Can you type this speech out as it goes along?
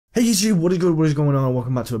Hey YouTube, what is good, what is going on?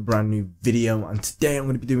 Welcome back to a brand new video, and today I'm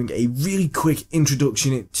going to be doing a really quick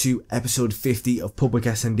introduction to episode 50 of Public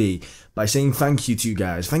SND by saying thank you to you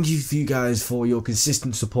guys. Thank you for you guys for your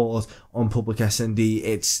consistent support on Public SND.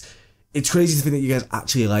 It's crazy to think that you guys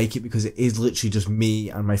actually like it, because it is literally just me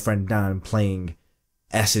and my friend Dan playing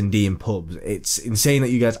SND in pubs. It's insane that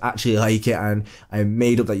you guys actually like it, and I'm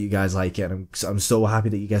made up that you guys like it, and I'm so happy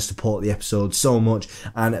that you guys support the episode so much,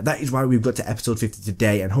 and that is why we've got to episode 50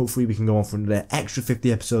 today, and hopefully we can go on for another extra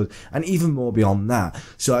 50 episodes and even more beyond that.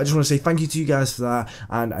 So I just want to say thank you to you guys for that,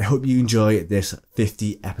 and I hope you enjoy this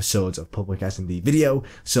 50 episodes of Public SND video.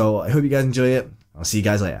 So I hope you guys enjoy it. I'll see you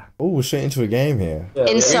guys later. Oh, we're straight into a game here. Yeah,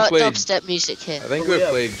 insert dubstep music here. I think we've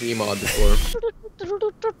played Gmod before.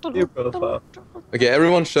 Okay,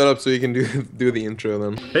 everyone shut up so you can do the intro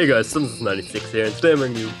then. Hey guys, Simpsons96 here, and today I'm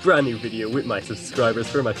bringing you a brand new video with my subscribers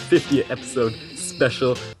for my 50th episode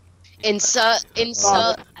special. Insert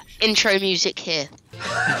intro music here.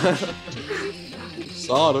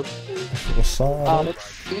 Solid. What's up?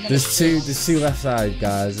 There's two left side,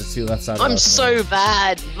 guys. There's two left side. I'm so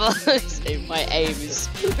bad, but my aim is.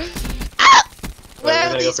 Ah! Where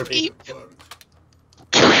are these people?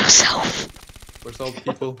 Kill yourself. Where's all the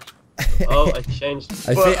people? Oh, I changed.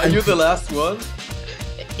 Are you the last one?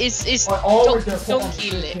 Is I always get put on the Donkey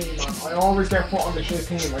shit Lick. team, man. I always get put on the shit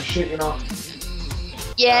team. I shit you not.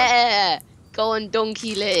 Yeah, go on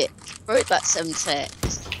Donkey Lick. Wrote that 7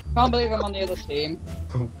 text. Can't believe I'm on the other team.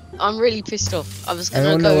 I'm really pissed off. I was gonna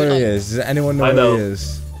Anyone go. know where he is? Does anyone know I where know. he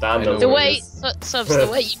is? Dan knows The where way, it is. subs,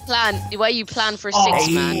 the way you plan for a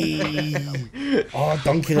 6-man. Oh,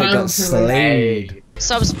 Donkey Lick got slayed.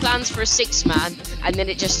 Subs plans for a 6-man, and then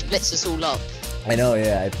it just splits us all up. I know,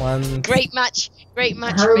 yeah. I planned. Great match I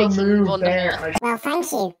heard a making move on there. the. And Well,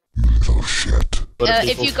 thank you.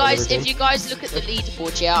 If you guys look at the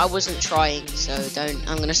leaderboard, yeah, I wasn't trying, so don't.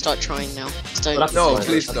 I'm gonna start trying now. Just don't. No,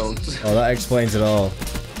 please don't. Oh, that explains it all.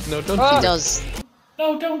 No, don't It do does.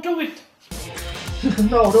 No, don't do it.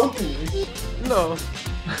 No, don't do it. it. No.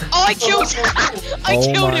 Oh, I killed. I Oh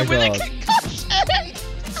killed my him with a God. concussion.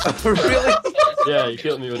 Really? Yeah, you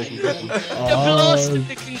killed me with a concussion. The blast of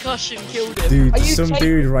the concussion killed him. Dude, Are you there's some taking-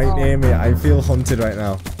 dude right near me. I feel hunted right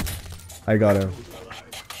now. I got him.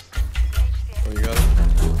 Oh, you got it?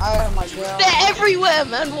 Oh my god. They're everywhere,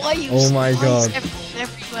 man. Why are you? Oh my why God. is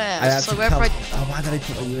everywhere. I had So to wherever come. I. Oh, why did I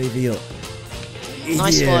put a UAV up?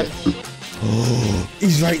 Nice Idiot. one. Oh,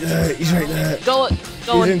 he's right there. He's right there. Go on. Go He's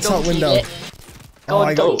on. in top Donkey window. Lick. Go Oh, on,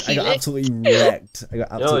 I got Donkey Lick. absolutely wrecked. I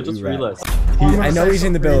got No, I absolutely just wrecked. realized. I know he's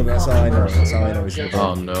in the building. That's all I know. That's all I know. He's in the Oh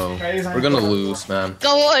building. no. We're gonna lose, man. Go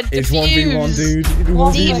on. It's defuse. 1v1, dude. It's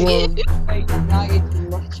 1v1. Wait, now you're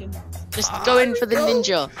watching. Just go in for the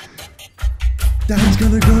ninja. Dan's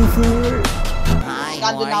gonna go for it.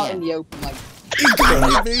 Standing out in the open like.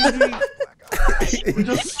 We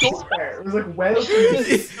just stood there. It was like, well.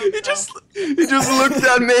 He just looked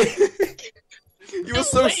at me. He was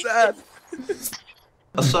so sad.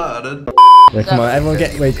 I saw it. Wait, come on,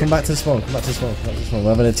 everyone come back to spawn. Come back to spawn. We're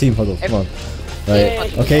having a team huddle. Come on.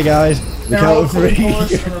 Right. Okay, guys. We count to 3.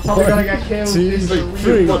 We're probably gonna get killed. 2, This is a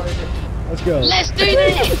 3. real Let's go. Let's do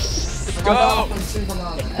this. Go!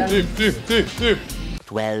 Superman.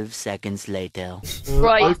 12 seconds later.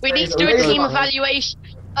 Right, we need to do a team evaluation.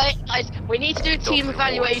 We need to do a team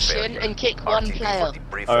evaluation and kick one player.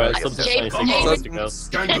 Alright, James-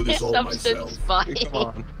 Simpsons96 let's Substance fine.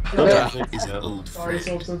 go. Sorry,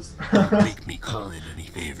 substance.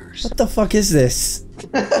 What the fuck is this?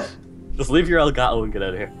 Just leave your Elgato and get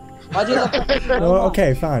out of here. Why do you look at No,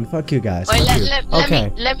 okay, fine. Fuck you guys. Wait, Fuck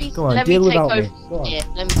you. let me Go on, let me deal take without over. me. Go on. Yeah,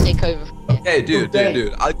 let me take over. Hey, dude.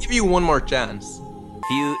 I'll give you one more chance.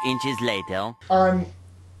 Few inches later. Alright,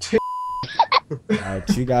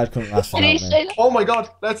 you guys couldn't last Did he without say me. that? Oh my god,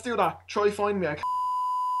 let's do that. Try find me.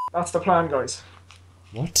 That's the plan, guys.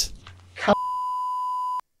 What?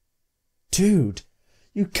 Dude,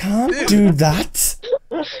 you can't do that.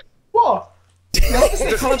 What?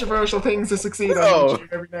 The controversial things to succeed on Oh.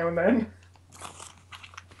 YouTube every now and then.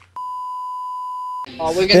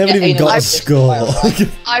 Oh, we're They gonna haven't get even got a anal score.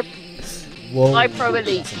 I I Pro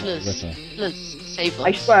Elite plus Saber.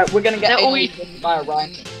 I swear, we're gonna get They're all- anal by a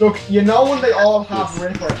Ryan. Look, you know when they all have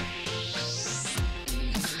Ripper.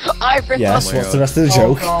 I prefer. Yes, Oh my what's God. the rest of the Oh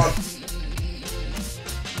joke? god,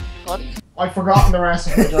 God. I've forgotten the rest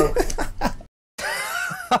of the joke.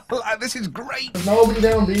 This is great. There's nobody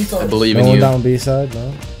down B-side. I believe No in one you. down B-side,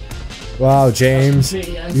 no? Wow, James.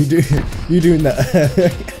 You doing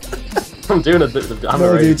that. I'm doing it. I'm No,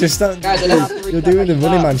 alright. dude, just stop. Guys, I don't have to You're reset doing the my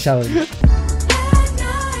running car. man challenge.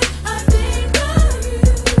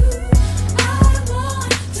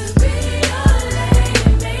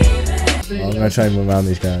 defeated. I'm gonna try and run around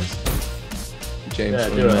these guys. James, Yeah,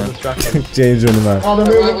 do it. I'm distracted. James running around. Oh,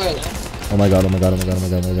 they're Right, moving. wait. Oh my god, oh my god, oh my god, oh my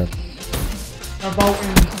god, oh my god. They're both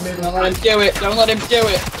in middle. Don't let him do it. Don't let him do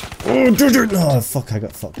it. Oh, fuck, I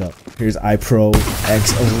got fucked up. Here's iPro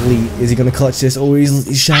X Elite. Is he gonna clutch this? Oh,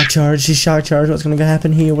 he's shark charged. He's shark charged. What's gonna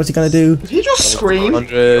happen here? What's he gonna do? Did he just scream?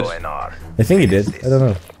 100. I think he did. I don't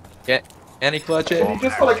know. Can he clutch it? He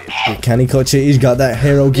just got like. Can he clutch it? He's got that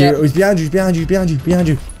hero gear. Yeah. Oh, he's behind you, he's behind you, he's behind you, behind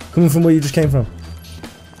you. Coming from where you just came from.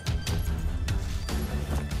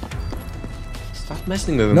 Stop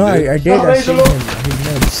messing with him, No, dude. I did. I see him. He's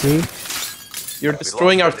mad, see? You're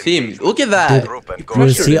destroying our team. Look at that. You You'll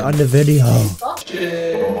crushed see it him. on the video.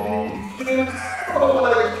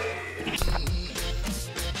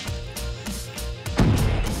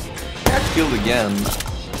 Killed again.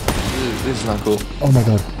 This is not cool. Oh my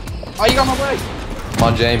god. Oh, you got my way. Come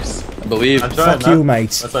on, James. I believe. I'm trying, Fuck you, man.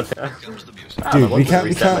 mate. That's not Dude, we can't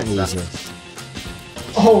lose this.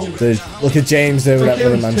 Oh, Look at James there with that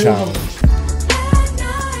killed William Man two of them. challenge.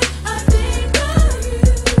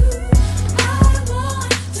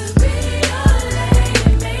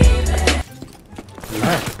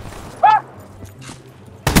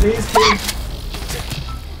 Please, please.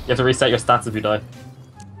 You have to reset your stats if you die.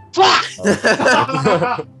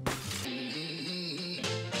 Fuck!